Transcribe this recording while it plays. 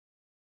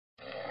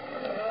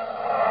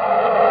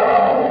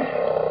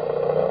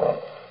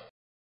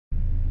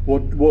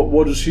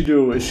What does she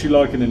do? Is she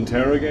like an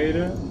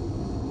interrogator?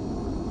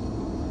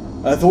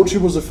 I thought she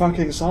was a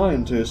fucking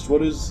scientist.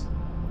 What is...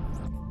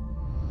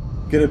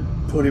 Gonna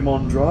put him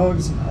on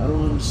drugs? I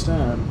don't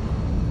understand.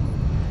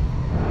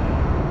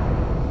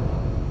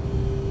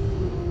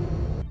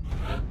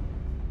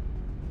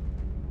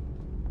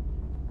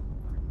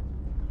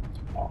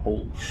 Oh,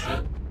 holy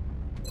shit.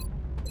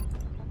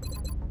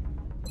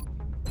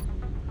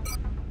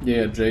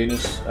 Yeah,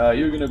 Janus,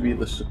 you're gonna be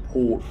the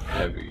support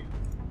heavy.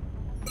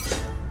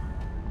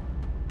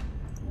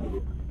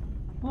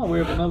 Oh, we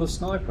have another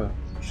sniper.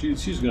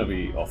 She's gonna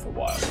be off a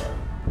while though.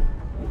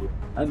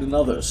 And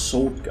another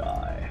assault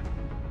guy.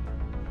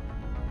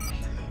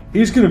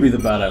 He's gonna be the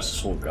badass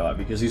assault guy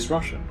because he's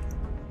Russian.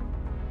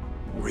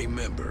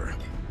 Remember,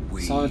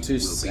 we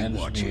scientists, will be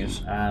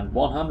engineers, watching. and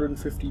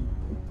 150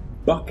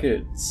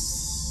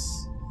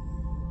 buckets.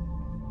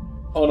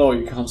 Oh no,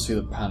 you can't see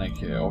the panic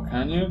here, or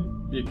can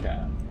you? You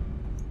can.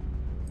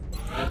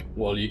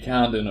 Well, you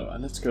can do no.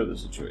 Let's go to the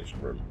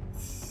situation room.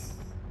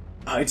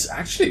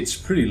 It's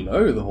pretty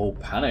low, the whole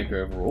panic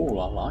overall.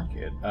 I like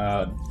it.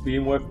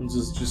 Beam weapons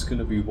is just going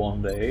to be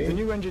one day. The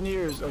new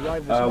engineers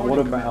arrived this morning. What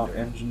about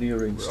Commander.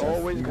 engineering We're stuff?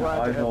 always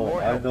glad to have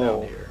more I help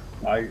know. down here.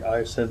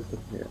 I sent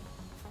them here.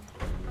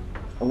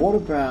 And what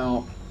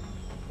about...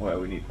 Well,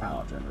 we need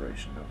power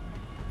generation,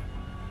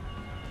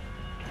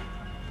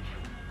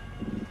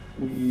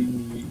 don't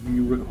we? We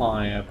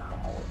require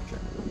power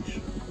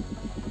generation.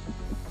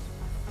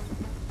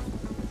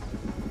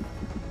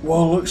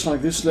 Well, looks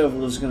like this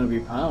level is going to be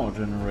power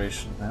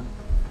generation then.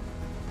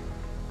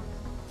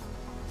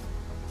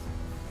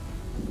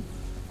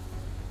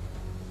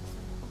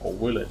 Or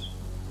will it?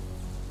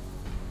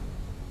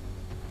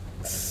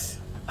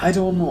 I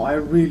don't know, I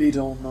really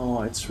don't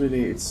know. It's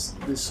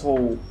this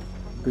whole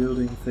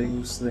building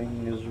things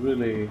thing is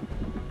really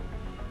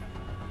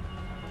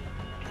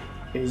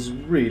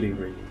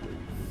really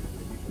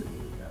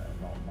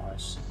not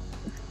nice.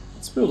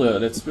 Let's build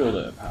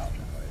a power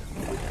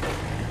generator.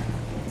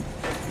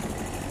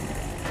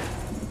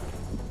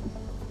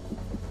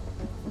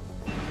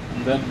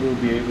 And then we'll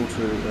be able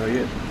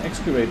to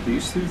excavate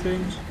these two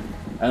things,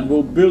 and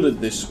we'll build it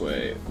this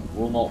way.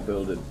 We'll not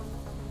build it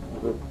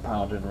with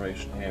power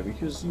generation here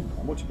because, you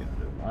know, what you gonna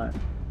do, right?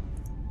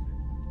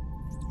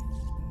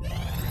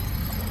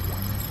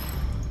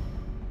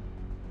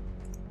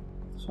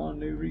 Let's find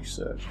new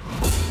research.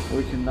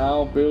 We can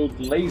now build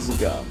laser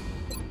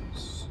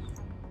guns.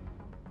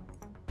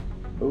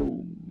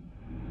 Boom.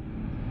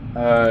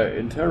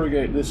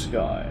 Interrogate this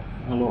guy.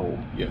 Hello.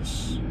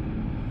 Yes.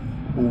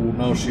 Oh,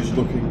 now she's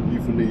looking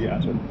evilly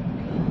at him.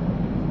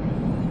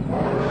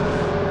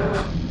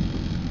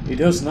 He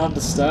doesn't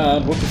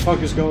understand what the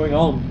fuck is going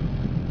on.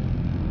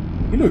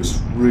 He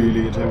looks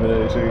really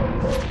intimidating.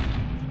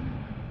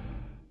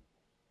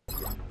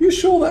 You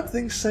sure that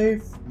thing's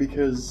safe?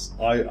 Because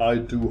I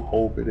do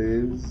hope it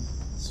is,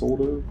 sort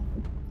of.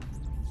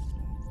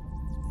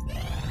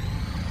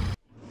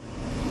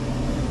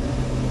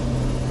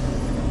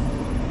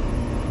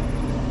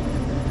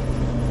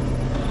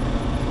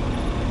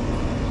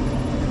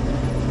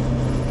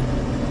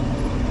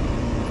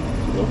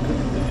 Look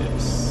at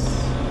this.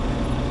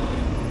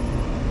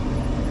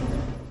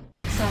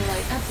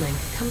 Satellite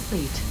uplink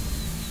complete.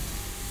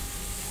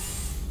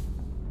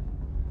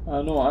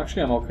 No,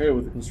 actually I'm okay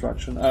with the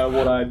construction.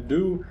 What I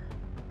do...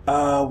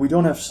 we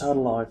don't have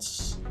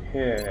satellites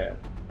here.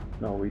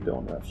 No, we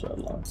don't have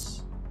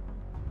satellites.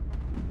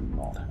 We do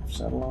not have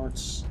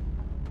satellites.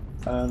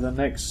 The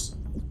next...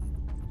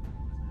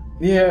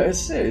 Yeah,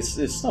 it's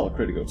not a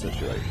critical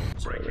situation.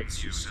 So let's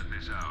just... At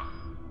this hour.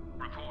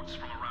 Reports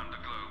from around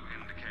the globe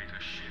indicate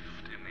a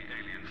shift in the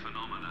alien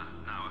phenomena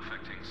now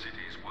affecting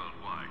cities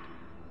worldwide.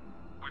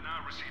 We're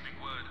now receiving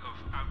word of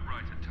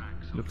outright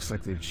attacks. Looks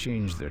like they've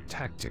changed their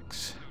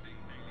tactics.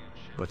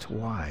 But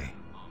why?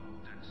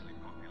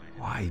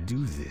 Why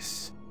do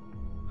this?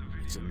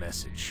 It's a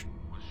message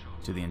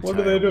to the What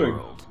are they entire doing?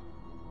 world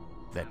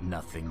that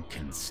nothing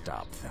can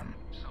stop them.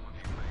 Some of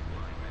you may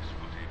find this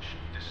footage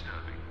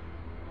disturbing.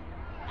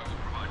 We will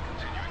provide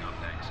continuing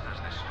updates as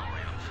this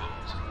story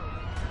unfolds.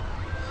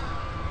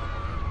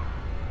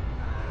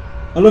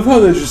 I love how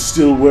they're just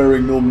still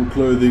wearing normal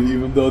clothing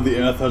even though the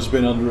Earth has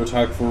been under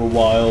attack for a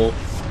while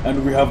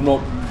and we have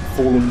not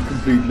fallen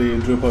completely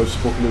into a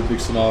post-apocalyptic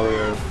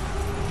scenario.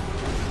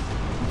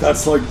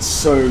 That's like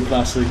so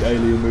classic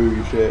alien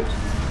movie shit.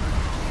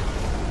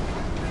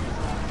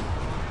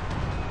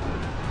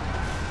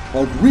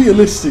 Like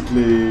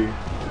realistically,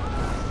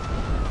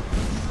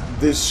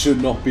 this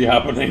should not be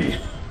happening.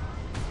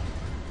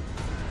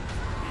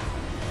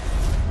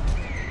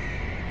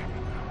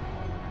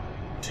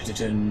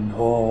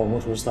 Oh,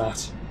 what was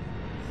that?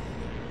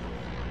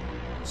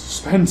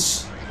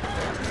 Suspense.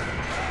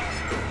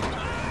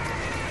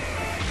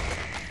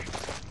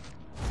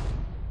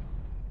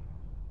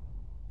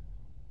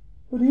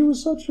 But he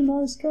was such a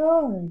nice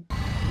guy.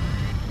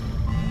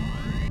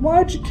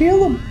 Why'd you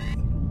kill him?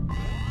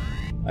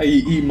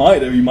 He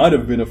might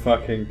have been a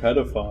fucking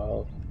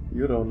pedophile.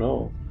 You don't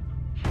know.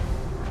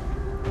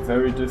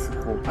 very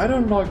difficult. I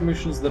don't like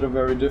missions that are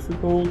very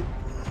difficult,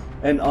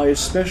 and I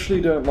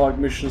especially don't like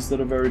missions that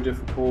are very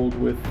difficult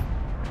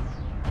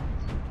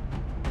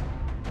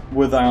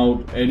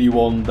without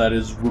anyone that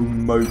is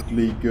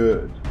remotely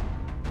good.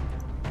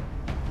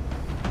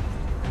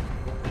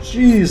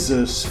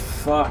 Jesus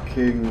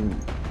fucking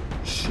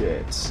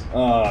shit.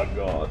 Oh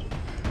god.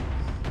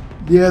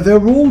 Yeah,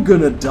 they're all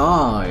gonna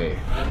die.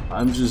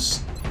 I'm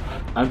just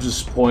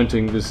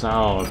pointing this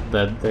out,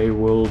 that they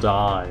will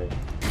die.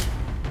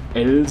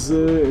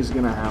 Elsa is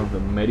gonna have the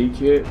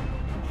medikit.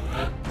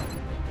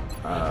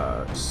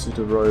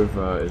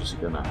 Sidorova is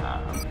gonna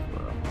have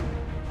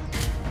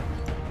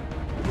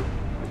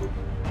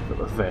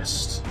the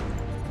vest.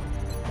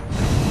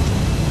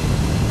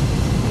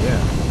 Yeah,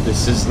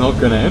 this is not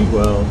gonna end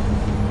well.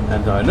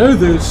 And I know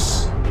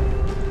this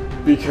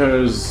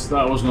because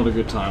that was not a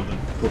good time to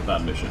put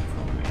that mission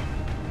from me.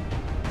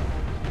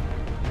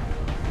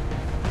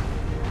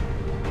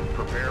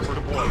 Prepare for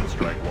deployment,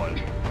 Strike One.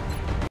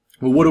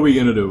 Well, what are we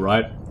gonna do,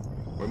 right?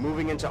 We're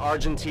moving into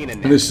Argentina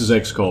now. This is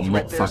XCOM,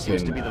 Threat not there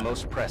seems fucking... to be the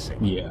most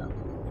pressing. Yeah.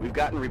 We've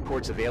gotten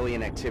reports of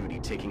alien activity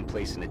taking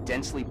place in a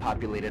densely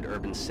populated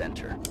urban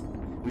center.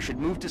 We should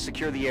move to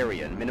secure the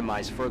area and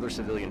minimize further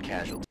civilian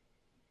casualties.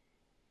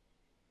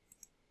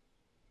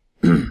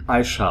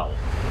 I shall.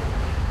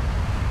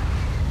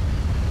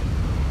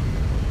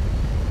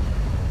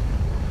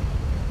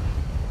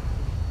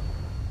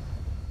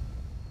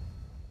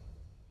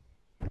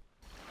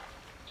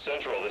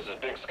 Central, this is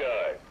Big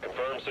Sky.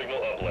 Confirm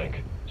signal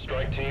uplink.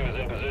 Strike team is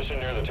in position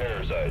near the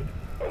terror site.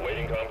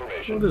 Awaiting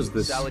confirmation. What is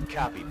this? Solid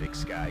copy, Big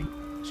Sky.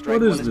 Strike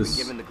What is One has this?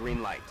 been given the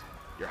green light.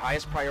 Your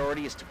highest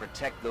priority is to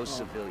protect those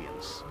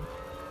civilians.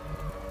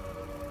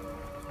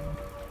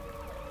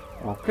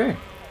 Okay.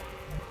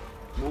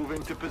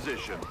 Moving to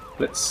position.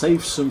 Let's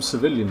save some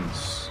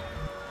civilians.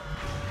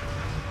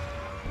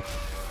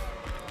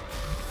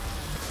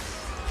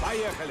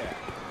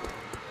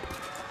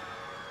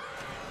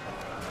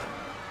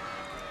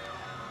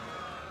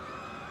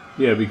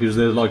 Yeah, because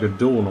there's like a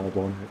doorknob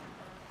on it.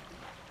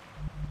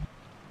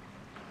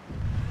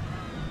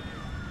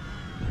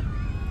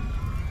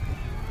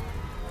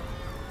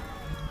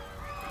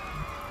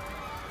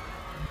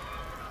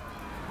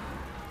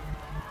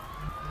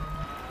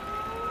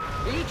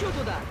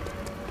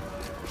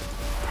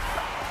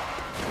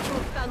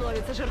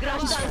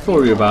 It's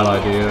probably a bad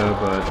idea,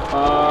 but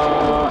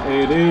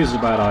it is a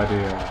bad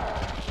idea.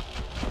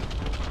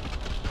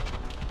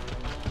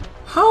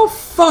 How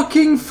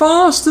fucking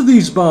fast are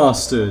these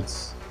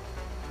bastards?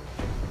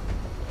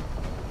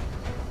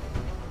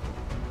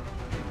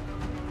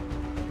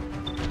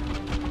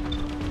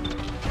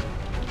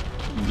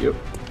 Yep.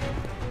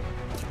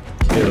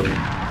 Kill.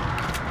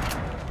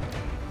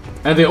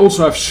 And they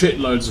also have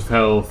shitloads of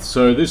health,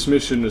 so this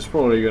mission is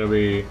probably going to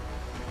be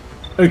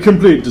a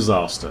complete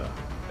disaster.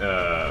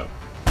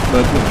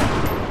 But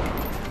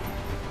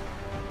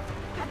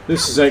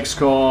this is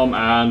XCOM,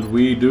 and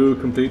we do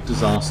complete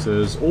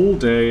disasters all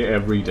day,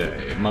 every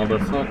day,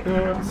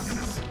 motherfucker.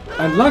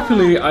 And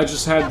luckily, I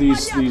just had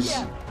these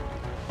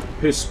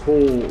piss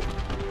poor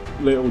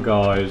little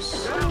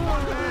guys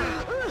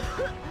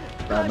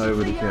that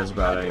nobody cares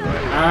about anyway.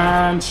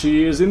 And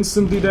she is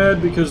instantly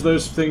dead because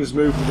those things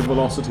move with a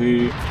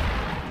velocity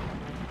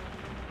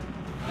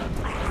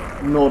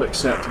not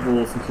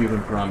acceptable for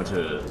human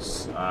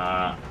parameters.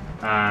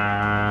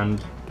 And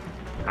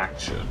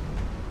action.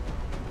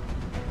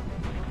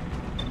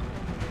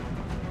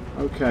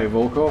 Okay,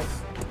 Volkov.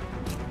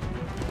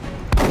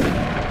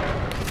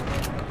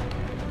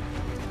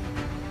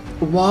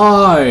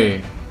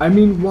 Why? I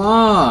mean,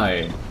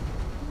 why?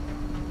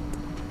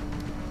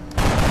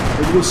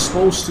 It was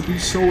supposed to be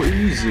so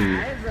easy.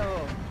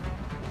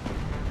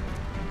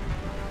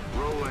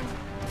 Rolling.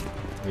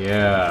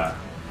 Yeah.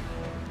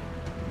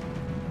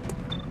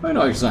 We're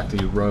not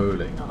exactly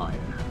rolling, are you?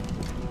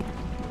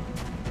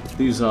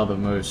 These are the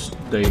most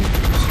dangerous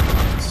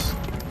ones.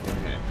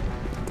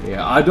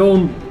 Yeah, I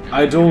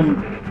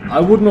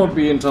would not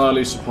be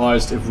entirely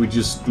surprised if we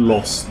just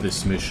lost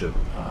this mission.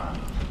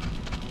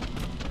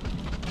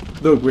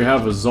 Look, we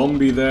have a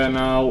zombie there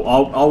now.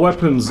 Our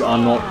weapons are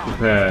not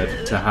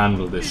prepared to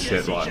handle this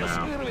shit right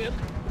now.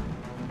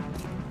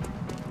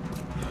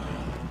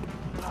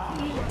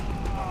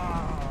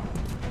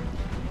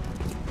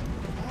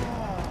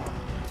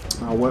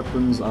 Our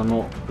weapons are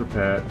not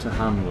prepared to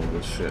handle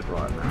this shit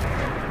right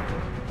now.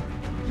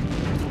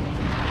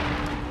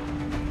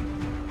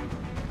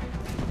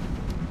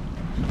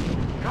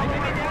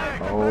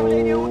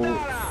 Oh,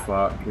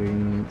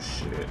 fucking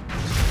shit.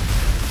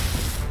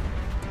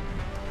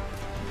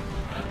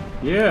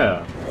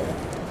 Yeah.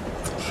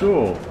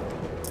 Sure.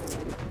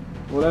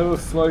 Whatever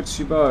floats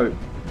your boat.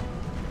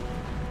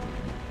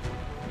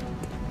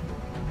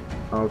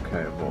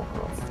 Okay,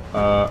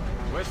 Volkov.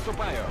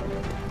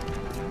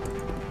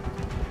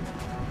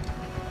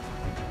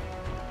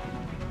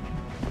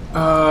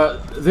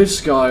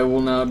 This guy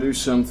will now do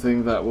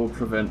something that will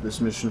prevent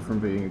this mission from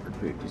being a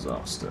complete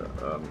disaster.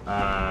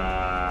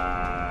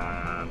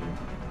 And...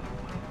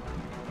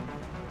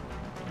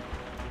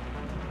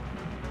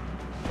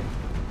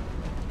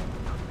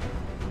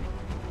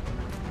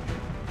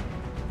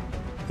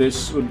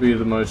 This would be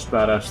the most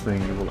badass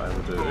thing you will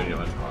ever do in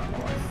your entire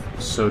life.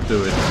 So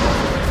do it.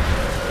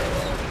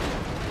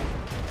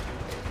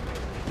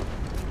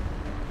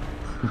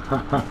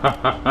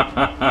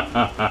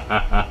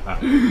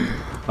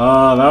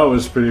 Ah, that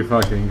was pretty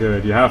fucking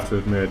good, you have to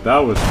admit. That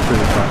was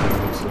pretty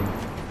fucking awesome.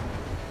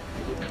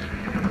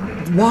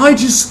 Why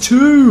just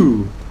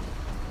 2?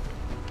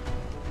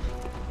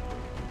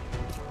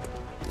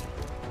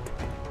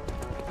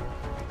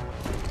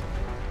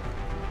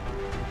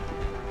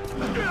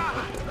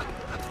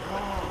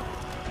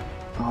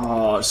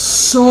 Oh,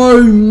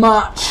 so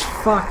much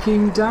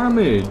fucking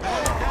damage.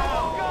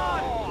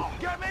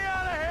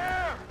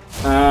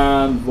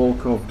 And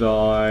Volkov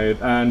died,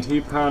 and he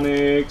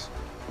panicked,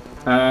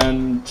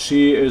 and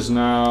she is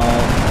now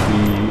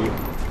the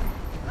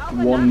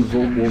one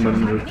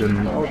woman who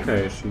can...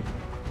 Okay,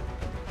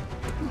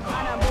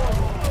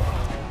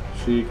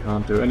 she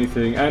can't do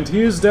anything, and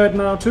he is dead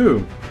now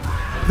too.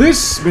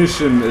 This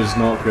mission is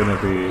not gonna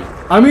be...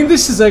 I mean,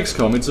 this is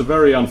XCOM, it's a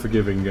very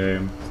unforgiving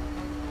game.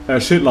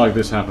 Shit like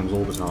this happens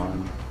all the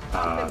time.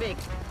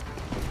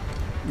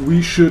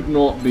 We should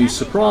not be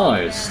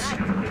surprised.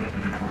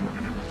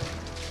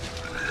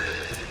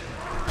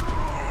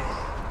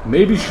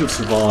 Maybe she'll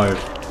survive.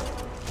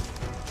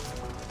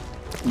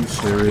 You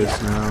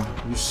serious now?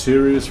 You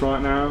serious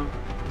right now?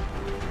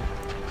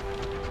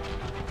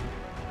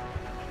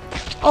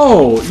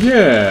 Oh,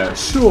 yeah,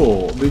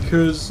 sure,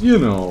 because, you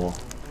know.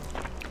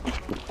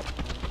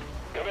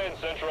 Command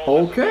Central,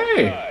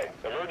 Okay.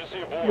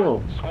 emergency abort.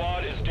 Whoa.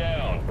 Squad is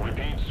down.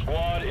 Repeat,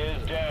 squad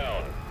is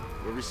down.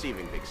 We're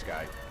receiving, Big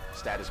Sky.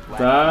 Status black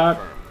That-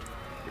 confirmed.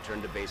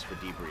 Return to base for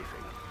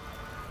debriefing.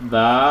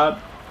 That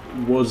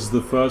was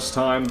the first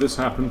time this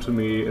happened to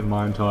me in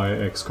my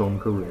entire XCOM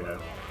career.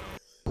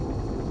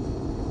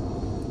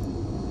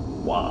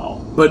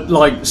 Wow. But,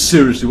 like,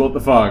 seriously, what the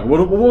fuck?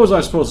 What was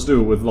I supposed to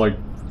do with, like,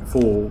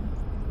 4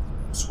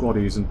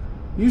 squaddies? And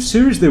are you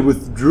serious? They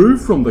withdrew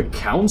from the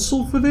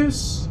council for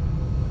this?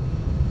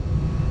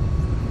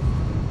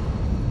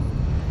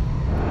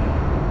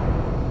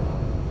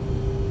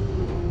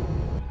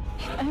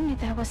 If only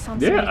there was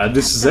something. Yeah, and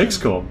this is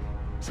XCOM.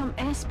 Some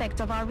aspect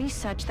of our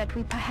research that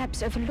we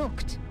perhaps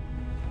overlooked.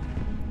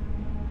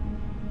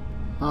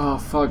 Ah,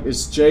 fuck,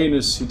 it's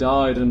Janus, he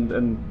died,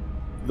 and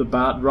the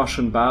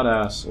Russian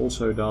badass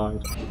also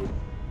died.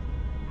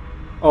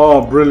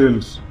 Oh,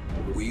 brilliant.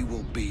 We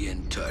will be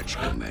in touch,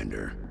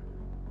 Commander.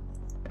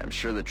 I'm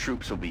sure the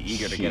troops will be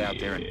eager to get out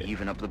there and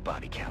even up the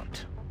body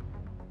count.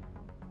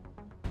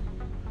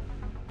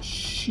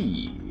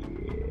 Shit.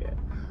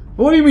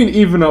 What do you mean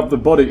even up the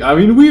body? I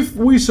mean,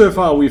 we've so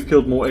far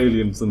killed more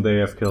aliens than they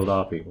have killed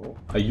our people.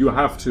 You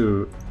have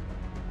to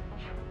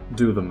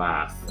do the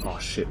math. Oh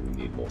shit, we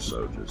need more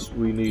soldiers.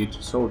 We need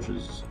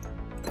soldiers.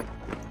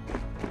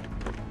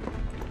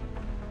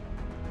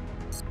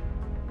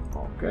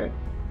 Okay.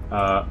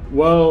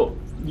 Well,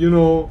 you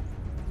know,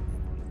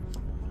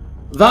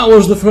 that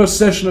was the first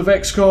session of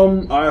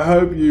XCOM. I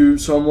hope you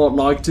somewhat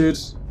liked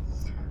it.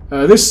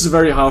 This is a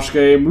very harsh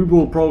game. We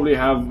will probably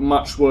have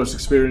much worse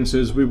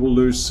experiences. We will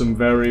lose some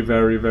very,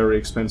 very, very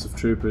expensive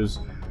troopers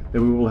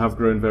that we will have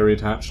grown very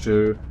attached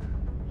to.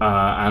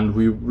 And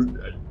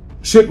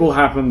shit will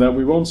happen that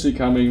we won't see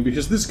coming,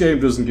 because this game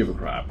doesn't give a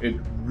crap. It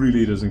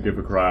really doesn't give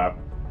a crap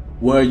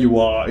where you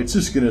are. It's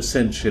just gonna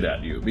send shit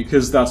at you,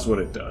 because that's what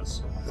it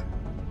does.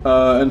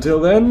 Until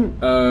then,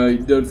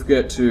 don't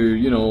forget to,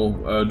 you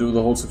know, do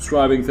the whole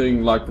subscribing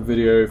thing, like the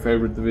video,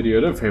 favorite the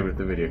video. Don't favorite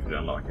the video if you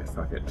don't like it,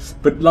 fuck it.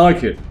 But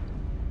like it.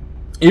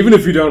 Even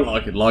if you don't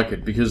like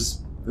it,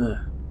 because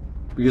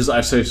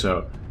I say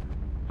so.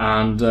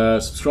 And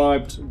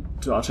subscribe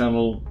to our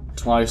channel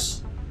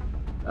twice.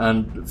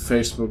 And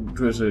Facebook,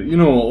 Twitter, you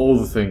know, all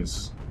the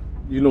things.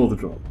 You know the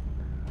drill.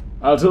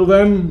 Until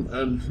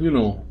then, you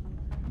know,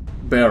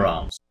 bear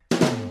arms.